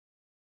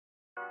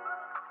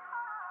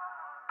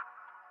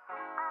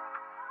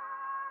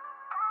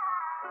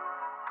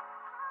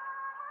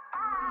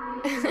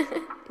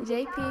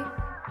JP.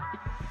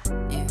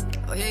 Yeah.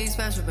 Oh yeah, you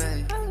special,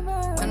 babe.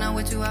 When I'm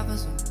with you, I feel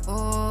so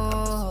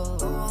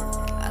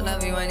I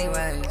love you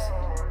anyways.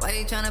 Why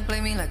you tryna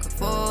play me like a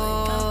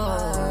fool?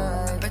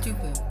 Bet you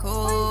feel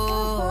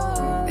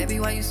cool. Baby,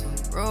 why you so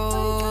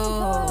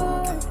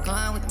rude?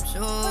 Climb with them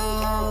shoes.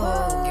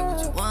 Get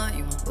what you want,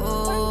 you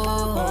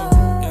want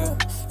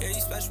yeah, you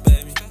special,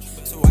 baby.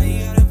 So why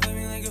you gotta play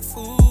me like a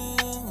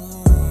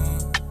fool?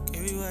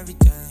 Give you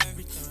everything,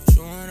 but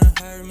you wanna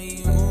hurt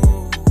me,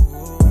 ooh.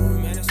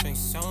 Man, this makes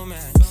so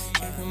mad.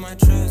 Give you my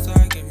trust,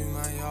 I give you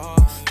my all.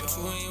 But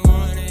you ain't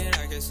want it,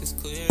 I guess it's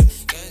clear.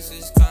 Guess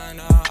it's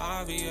kinda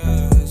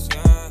obvious,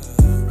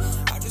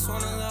 yeah. I just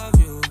wanna love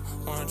you,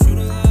 want you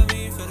to love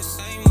me for the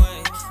same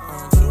way.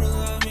 Want you to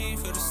love me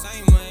for the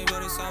same way.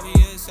 But it's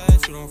obvious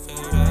that you don't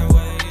feel that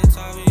way. It's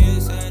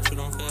obvious that you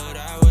don't feel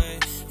that way.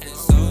 And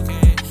it's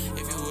okay,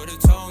 if you would've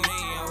told me,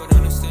 I would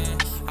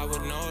understand, I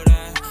would know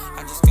that.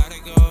 I just gotta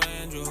go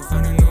and you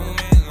find a new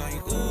man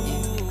like,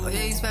 ooh. Oh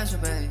yeah, you special,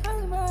 babe.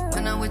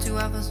 When I'm with you,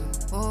 I feel so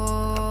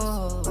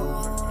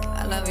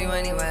I love you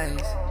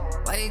anyways.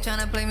 Why you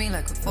tryna play me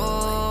like a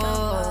fool?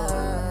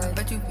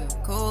 Bet you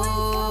feel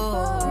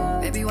cool.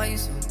 Baby, why you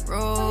so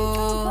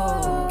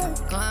rude?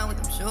 Climb with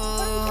them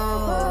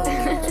shoes.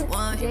 Get what you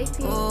want, you JP.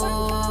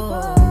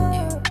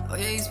 yeah. Oh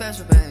yeah, you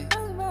special, babe.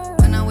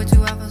 When I'm with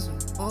you, I feel so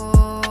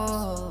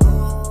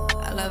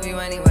I love you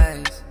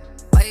anyways.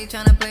 Why you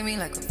tryna play me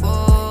like a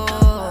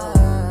fool?